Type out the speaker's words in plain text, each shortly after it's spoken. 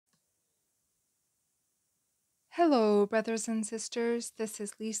Hello, brothers and sisters. This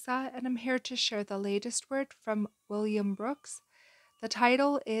is Lisa, and I'm here to share the latest word from William Brooks. The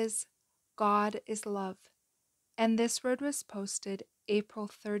title is God is Love, and this word was posted April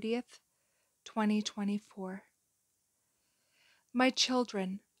 30th, 2024. My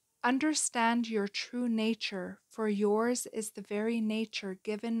children, understand your true nature, for yours is the very nature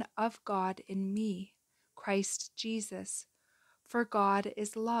given of God in me, Christ Jesus. For God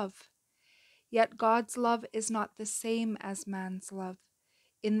is love. Yet God's love is not the same as man's love,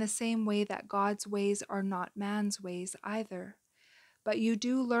 in the same way that God's ways are not man's ways either. But you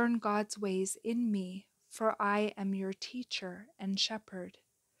do learn God's ways in me, for I am your teacher and shepherd.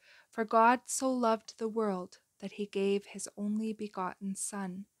 For God so loved the world that he gave his only begotten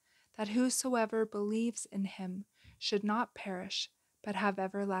Son, that whosoever believes in him should not perish, but have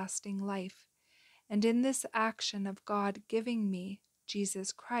everlasting life. And in this action of God giving me,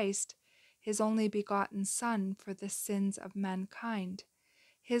 Jesus Christ, his only begotten Son for the sins of mankind,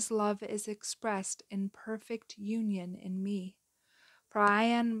 his love is expressed in perfect union in me. For I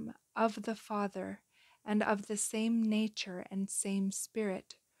am of the Father, and of the same nature and same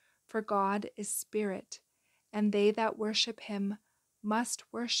Spirit. For God is Spirit, and they that worship him must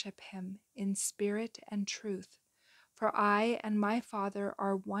worship him in spirit and truth. For I and my Father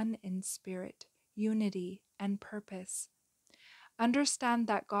are one in spirit, unity, and purpose. Understand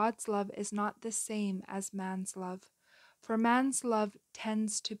that God's love is not the same as man's love, for man's love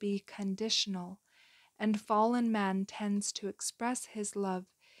tends to be conditional, and fallen man tends to express his love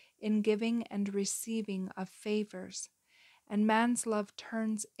in giving and receiving of favors, and man's love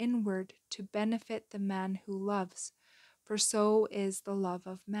turns inward to benefit the man who loves, for so is the love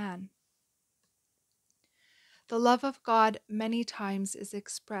of man. The love of God many times is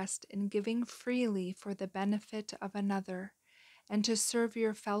expressed in giving freely for the benefit of another, and to serve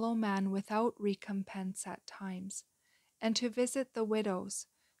your fellow man without recompense at times, and to visit the widows,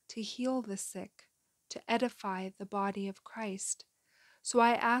 to heal the sick, to edify the body of Christ. So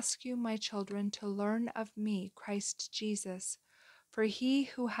I ask you, my children, to learn of me, Christ Jesus, for he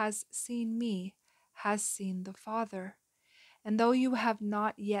who has seen me has seen the Father. And though you have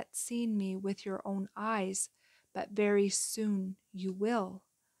not yet seen me with your own eyes, but very soon you will.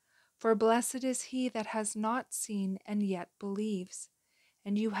 For blessed is he that has not seen and yet believes.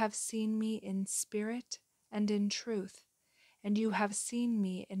 And you have seen me in spirit and in truth, and you have seen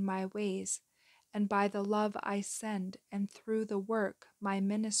me in my ways, and by the love I send, and through the work my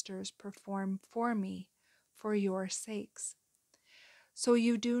ministers perform for me, for your sakes. So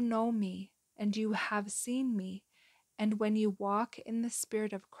you do know me, and you have seen me, and when you walk in the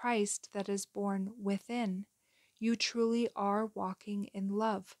Spirit of Christ that is born within, you truly are walking in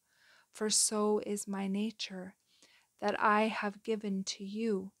love, for so is my nature, that I have given to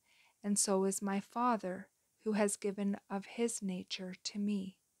you, and so is my Father, who has given of his nature to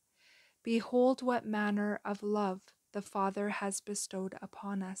me. Behold what manner of love the Father has bestowed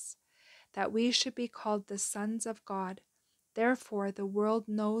upon us, that we should be called the sons of God. Therefore the world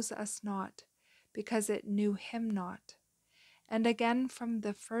knows us not, because it knew him not. And again from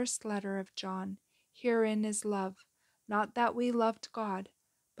the first letter of John, herein is love, not that we loved God,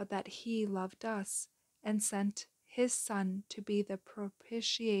 but that he loved us, and sent his Son to be the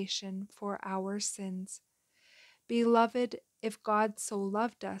propitiation for our sins. Beloved, if God so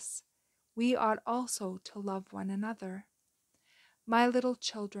loved us, we ought also to love one another. My little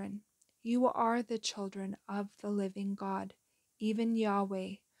children, you are the children of the living God, even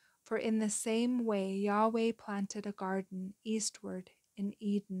Yahweh. For in the same way Yahweh planted a garden eastward in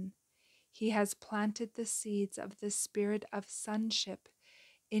Eden, he has planted the seeds of the spirit of sonship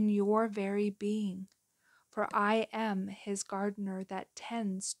in your very being. For I am his gardener that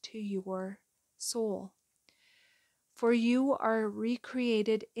tends to your soul. For you are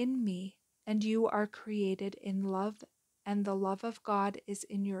recreated in me, and you are created in love, and the love of God is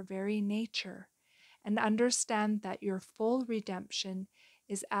in your very nature. And understand that your full redemption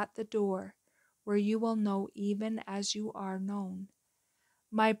is at the door, where you will know even as you are known.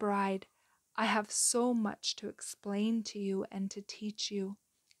 My bride, I have so much to explain to you and to teach you,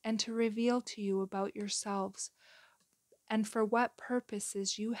 and to reveal to you about yourselves, and for what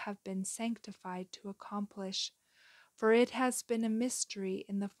purposes you have been sanctified to accomplish. For it has been a mystery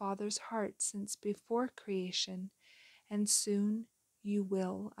in the Father's heart since before creation, and soon you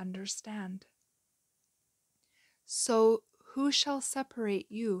will understand. So who shall separate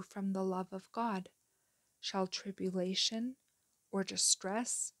you from the love of God? Shall tribulation, or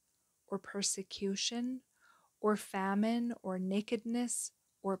distress, or persecution, or famine, or nakedness,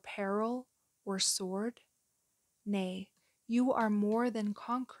 or peril, or sword? Nay, You are more than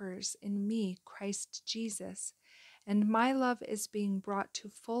conquerors in me, Christ Jesus, and my love is being brought to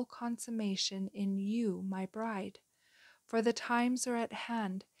full consummation in you, my bride. For the times are at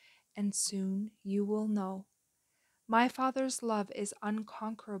hand, and soon you will know. My Father's love is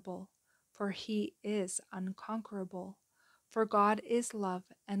unconquerable, for he is unconquerable. For God is love,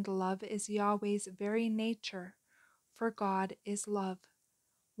 and love is Yahweh's very nature, for God is love.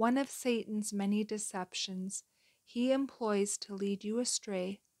 One of Satan's many deceptions he employs to lead you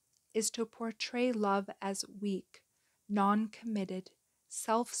astray is to portray love as weak, non-committed,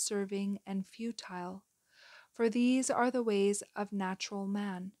 self-serving, and futile. For these are the ways of natural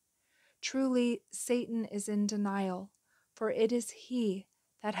man. Truly, Satan is in denial, for it is he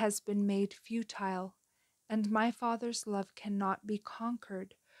that has been made futile, and my Father's love cannot be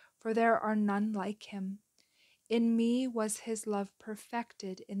conquered, for there are none like him. In me was his love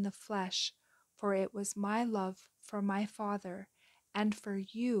perfected in the flesh, for it was my love for my Father and for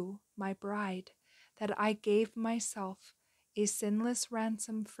you, my bride, that I gave myself a sinless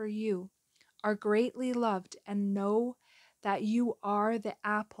ransom for you, are greatly loved, and know that you are the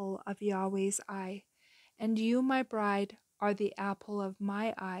apple of Yahweh's eye, and you, my bride, are the apple of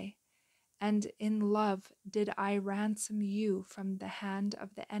my eye. And in love did I ransom you from the hand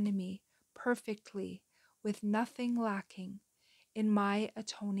of the enemy perfectly, with nothing lacking, in my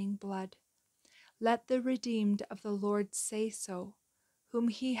atoning blood. Let the redeemed of the Lord say so, whom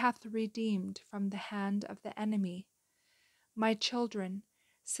he hath redeemed from the hand of the enemy. My children,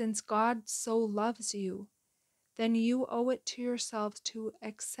 since God so loves you, then you owe it to yourselves to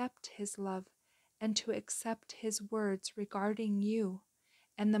accept his love and to accept his words regarding you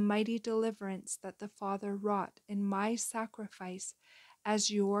and the mighty deliverance that the Father wrought in my sacrifice as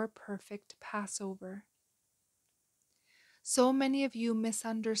your perfect Passover. So many of you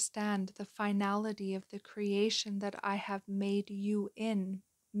misunderstand the finality of the creation that I have made you in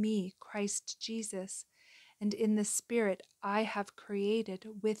me, Christ Jesus, and in the Spirit I have created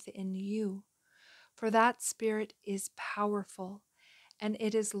within you. For that Spirit is powerful, and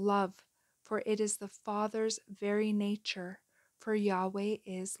it is love, for it is the Father's very nature, for Yahweh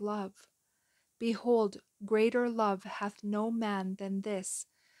is love. Behold, greater love hath no man than this,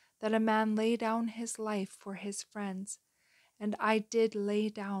 that a man lay down his life for his friends. And I did lay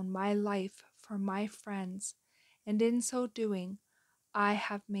down my life for my friends, and in so doing I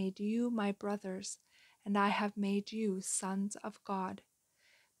have made you my brothers, and I have made you sons of God.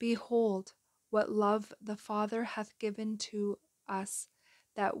 Behold, what love the Father hath given to us,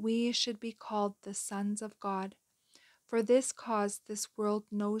 that we should be called the sons of God. For this cause this world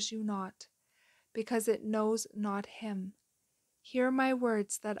knows you not, because it knows not him. Hear my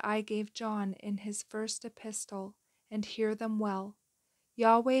words that I gave John in his first epistle, and hear them well.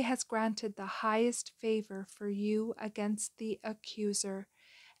 Yahweh has granted the highest favor for you against the accuser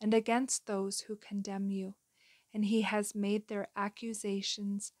and against those who condemn you, and he has made their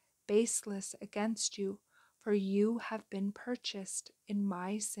accusations baseless against you, for you have been purchased in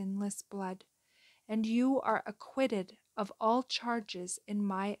my sinless blood, and you are acquitted of all charges in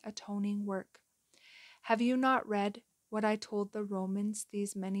my atoning work. Have you not read what I told the Romans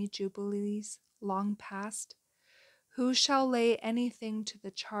these many jubilees long past? Who shall lay anything to the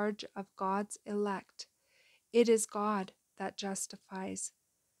charge of God's elect? It is God that justifies.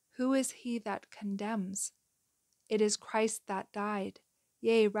 Who is he that condemns? It is Christ that died,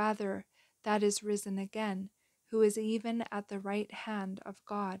 yea, rather, that is risen again, who is even at the right hand of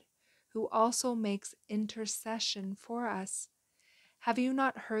God, who also makes intercession for us. Have you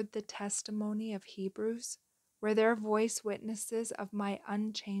not heard the testimony of Hebrews, where their voice witnesses of my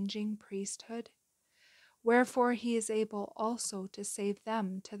unchanging priesthood? Wherefore he is able also to save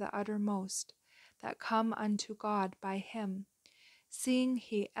them to the uttermost, that come unto God by him, seeing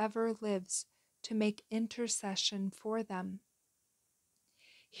he ever lives to make intercession for them.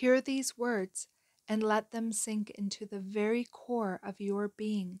 Hear these words, and let them sink into the very core of your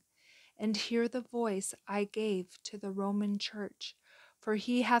being, and hear the voice I gave to the Roman Church, for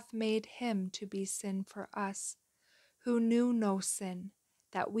he hath made him to be sin for us, who knew no sin,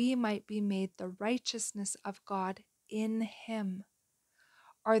 that we might be made the righteousness of God in him.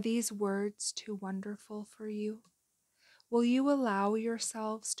 Are these words too wonderful for you? Will you allow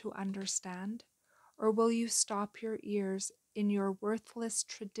yourselves to understand, or will you stop your ears in your worthless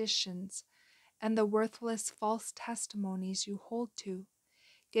traditions and the worthless false testimonies you hold to,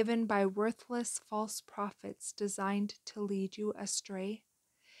 given by worthless false prophets designed to lead you astray?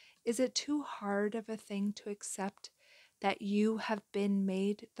 Is it too hard of a thing to accept that you have been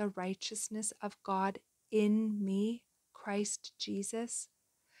made the righteousness of God in me, Christ Jesus?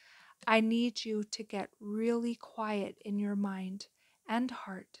 I need you to get really quiet in your mind and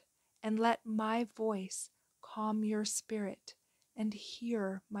heart and let my voice calm your spirit and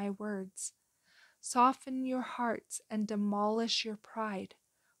hear my words. Soften your hearts and demolish your pride,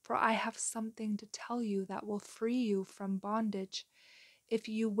 for I have something to tell you that will free you from bondage if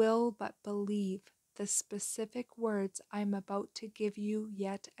you will but believe the specific words I am about to give you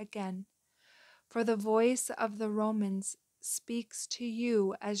yet again. For the voice of the Romans speaks to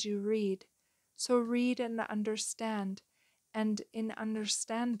you as you read. So read and understand, and in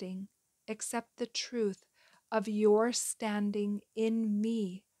understanding, accept the truth of your standing in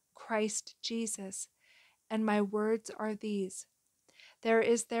me, Christ Jesus. And my words are these: There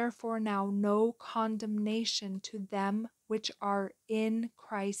is therefore now no condemnation to them which are in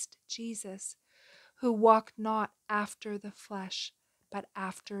Christ Jesus, who walk not after the flesh, but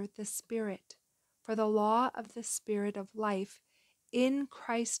after the Spirit. For the law of the Spirit of life in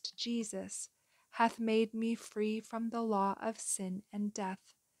Christ Jesus hath made me free from the law of sin and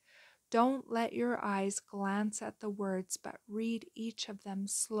death. Don't let your eyes glance at the words, but read each of them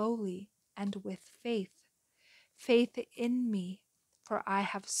slowly and with faith. Faith in me, for I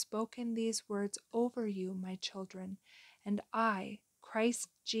have spoken these words over you, my children, and I, Christ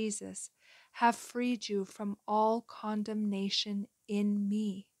Jesus, have freed you from all condemnation in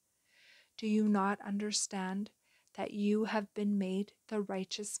me. Do you not understand that you have been made the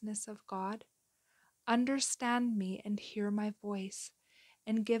righteousness of God? Understand me and hear my voice,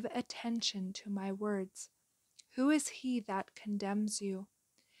 and give attention to my words. Who is he that condemns you?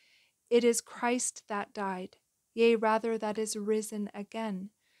 It is Christ that died, yea, rather that is risen again,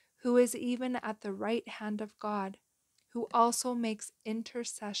 who is even at the right hand of God, who also makes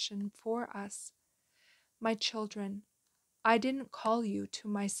intercession for us. My children, I didn't call you to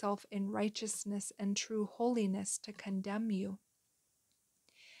myself in righteousness and true holiness to condemn you.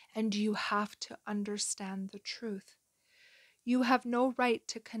 And you have to understand the truth. You have no right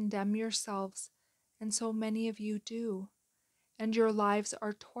to condemn yourselves, and so many of you do. And your lives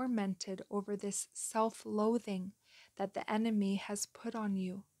are tormented over this self-loathing that the enemy has put on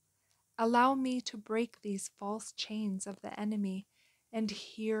you. Allow me to break these false chains of the enemy and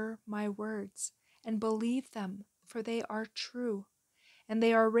hear my words and believe them, for they are true, and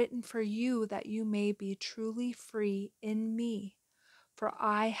they are written for you that you may be truly free in me. For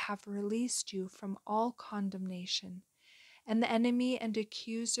I have released you from all condemnation, and the enemy and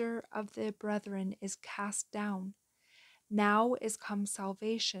accuser of the brethren is cast down. Now is come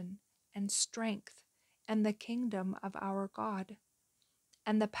salvation and strength and the kingdom of our God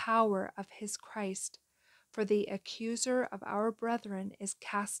and the power of his Christ. For the accuser of our brethren is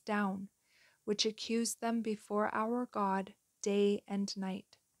cast down, which accused them before our God day and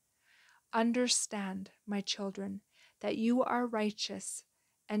night. Understand, my children, that you are righteous,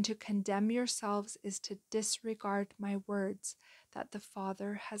 and to condemn yourselves is to disregard my words that the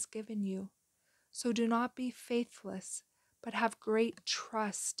Father has given you. So do not be faithless, but have great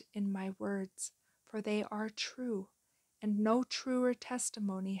trust in my words, for they are true, and no truer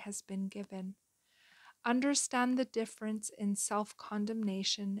testimony has been given. Understand the difference in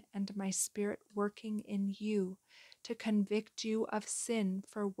self-condemnation and my Spirit working in you to convict you of sin.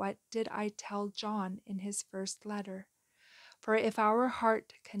 For what did I tell John in his first letter? For if our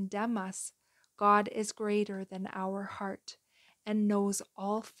heart condemn us, God is greater than our heart and knows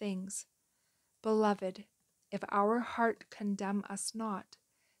all things. Beloved, if our heart condemn us not,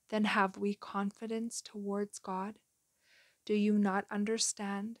 then have we confidence towards God? Do you not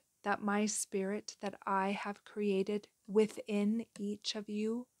understand that my Spirit that I have created within each of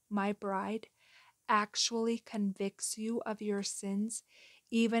you, my bride, actually convicts you of your sins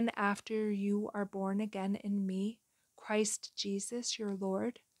even after you are born again in me, Christ Jesus your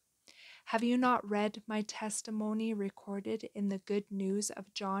Lord? Have you not read my testimony recorded in the good news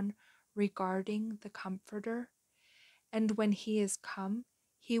of John regarding the Comforter? And when he is come,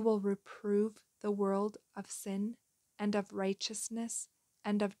 he will reprove the world of sin and of righteousness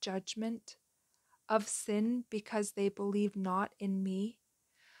and of judgment, of sin because they believe not in me,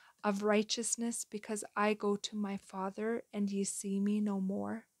 of righteousness because I go to my Father and ye see me no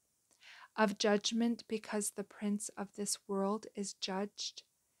more, of judgment because the prince of this world is judged.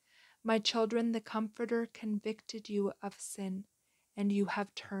 My children, the Comforter convicted you of sin, and you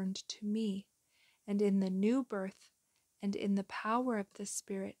have turned to me, and in the new birth and in the power of the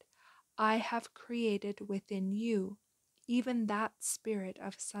Spirit, I have created within you even that spirit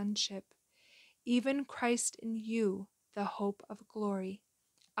of sonship, even Christ in you, the hope of glory.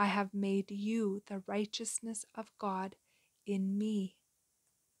 I have made you the righteousness of God in me.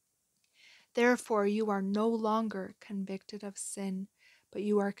 Therefore, you are no longer convicted of sin, but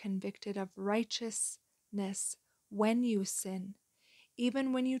you are convicted of righteousness when you sin,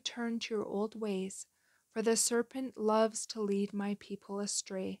 even when you turn to your old ways. For the serpent loves to lead my people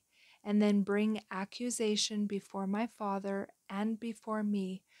astray, and then bring accusation before my Father and before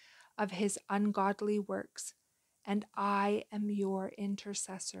me of his ungodly works, and I am your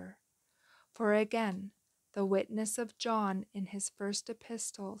intercessor. For again, the witness of John in his first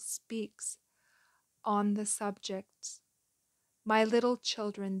epistle speaks on the subject. My little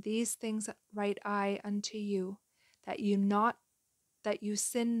children, these things write I unto you, that you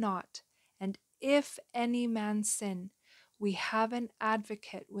sin not. And if any man sin, we have an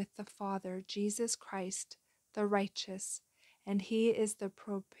advocate with the Father, Jesus Christ, the righteous, and he is the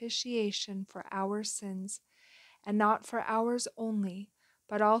propitiation for our sins, and not for ours only,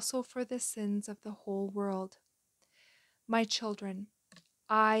 but also for the sins of the whole world. My children,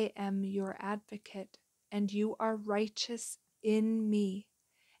 I am your advocate, and you are righteous in me,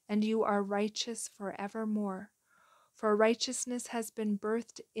 and you are righteous forevermore. For righteousness has been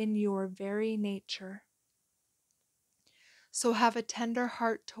birthed in your very nature. So have a tender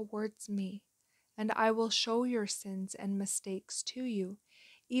heart towards me, and I will show your sins and mistakes to you,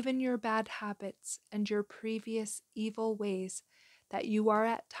 even your bad habits and your previous evil ways, that you are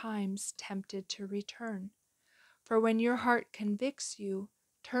at times tempted to return. For when your heart convicts you,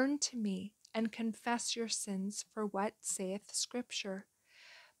 turn to me and confess your sins, for what saith Scripture?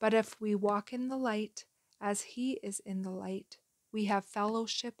 But if we walk in the light, as he is in the light, we have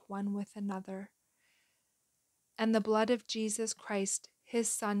fellowship one with another. And the blood of Jesus Christ, his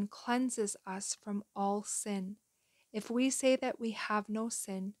Son, cleanses us from all sin. If we say that we have no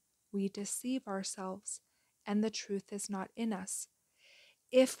sin, we deceive ourselves, and the truth is not in us.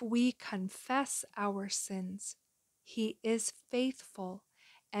 If we confess our sins, he is faithful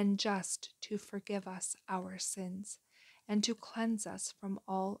and just to forgive us our sins and to cleanse us from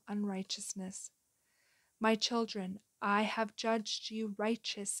all unrighteousness. My children, I have judged you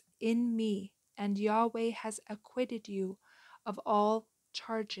righteous in me, and Yahweh has acquitted you of all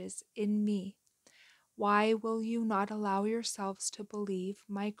charges in me. Why will you not allow yourselves to believe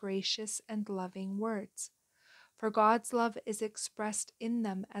my gracious and loving words? For God's love is expressed in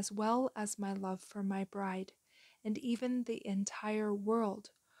them, as well as my love for my bride, and even the entire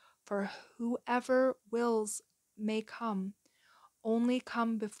world. For whoever wills may come, only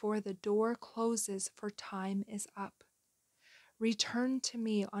come before the door closes, for time is up. Return to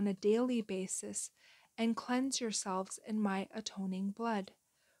me on a daily basis and cleanse yourselves in my atoning blood.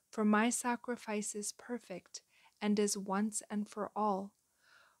 For my sacrifice is perfect and is once and for all.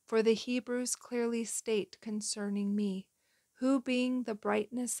 For the Hebrews clearly state concerning me, who being the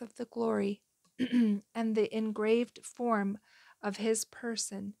brightness of the glory and the engraved form of his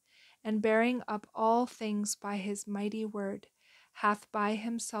person, and bearing up all things by his mighty word, hath by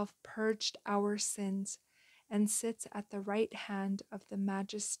himself purged our sins, and sits at the right hand of the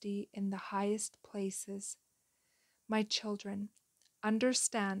majesty in the highest places. My children,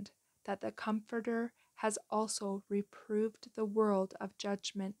 understand that the Comforter has also reproved the world of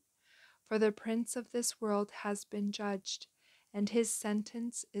judgment. For the prince of this world has been judged, and his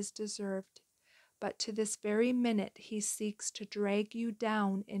sentence is deserved. But to this very minute he seeks to drag you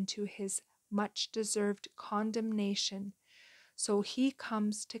down into his much deserved condemnation. So he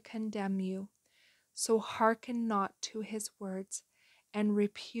comes to condemn you. So hearken not to his words, and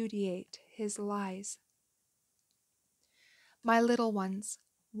repudiate his lies. My little ones,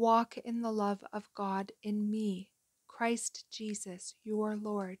 walk in the love of God in me, Christ Jesus, your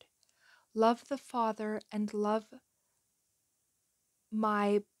Lord. Love the Father and love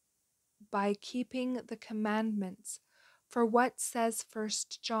my by keeping the commandments. For what says 1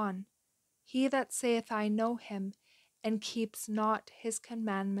 John? He that saith, I know him, and keeps not his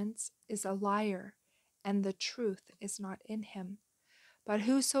commandments, is a liar, and the truth is not in him. But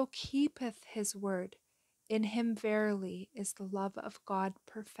whoso keepeth his word, in him verily is the love of God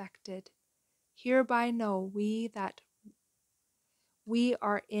perfected. Hereby know we that we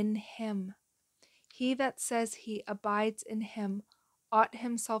are in him. He that says he abides in him ought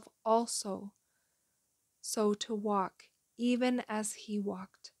himself also so to walk, even as he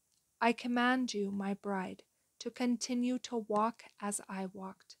walked. I command you, my bride, to continue to walk as I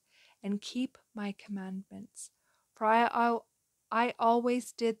walked, and keep my commandments. For I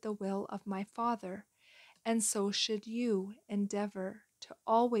always did the will of my Father, and so should you endeavor to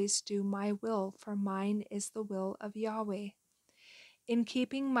always do my will, for mine is the will of Yahweh. In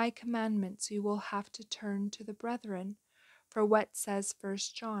keeping my commandments, you will have to turn to the brethren, for what says 1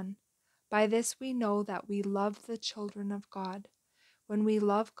 John? By this we know that we love the children of God, when we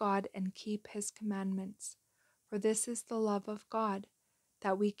love God and keep his commandments. For this is the love of God,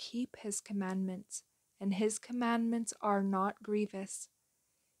 that we keep his commandments, and his commandments are not grievous.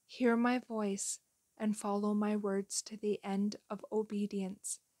 Hear my voice and follow my words to the end of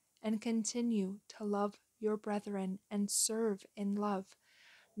obedience, and continue to love your brethren and serve in love,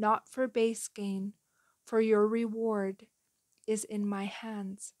 not for base gain, for your reward is in my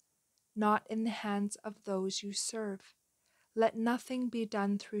hands, not in the hands of those you serve. Let nothing be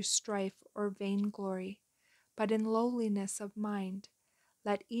done through strife or vainglory, but in lowliness of mind.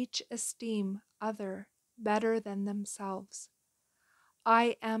 Let each esteem other better than themselves.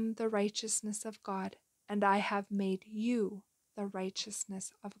 I am the righteousness of God, and I have made you the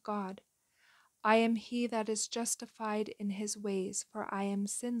righteousness of God. I am he that is justified in his ways, for I am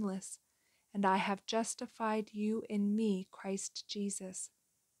sinless, and I have justified you in me, Christ Jesus.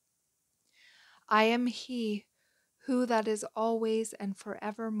 I am he who that is always and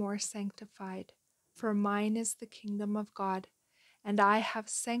forevermore sanctified, for mine is the kingdom of God, and I have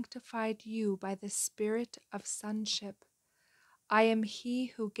sanctified you by the Spirit of sonship. I am he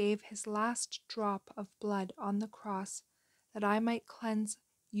who gave his last drop of blood on the cross, that I might cleanse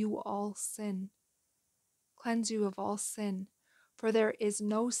you of all sin. For there is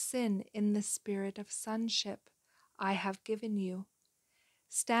no sin in the spirit of sonship I have given you.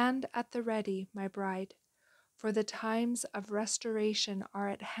 Stand at the ready, my bride, for the times of restoration are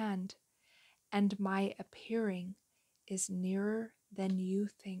at hand, and my appearing is nearer than you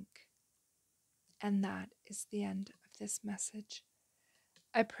think. And that is the end of this message.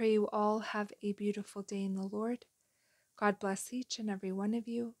 I pray you all have a beautiful day in the Lord. God bless each and every one of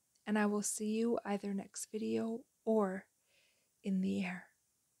you, and I will see you either next video or in the air.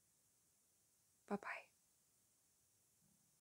 Bye-bye.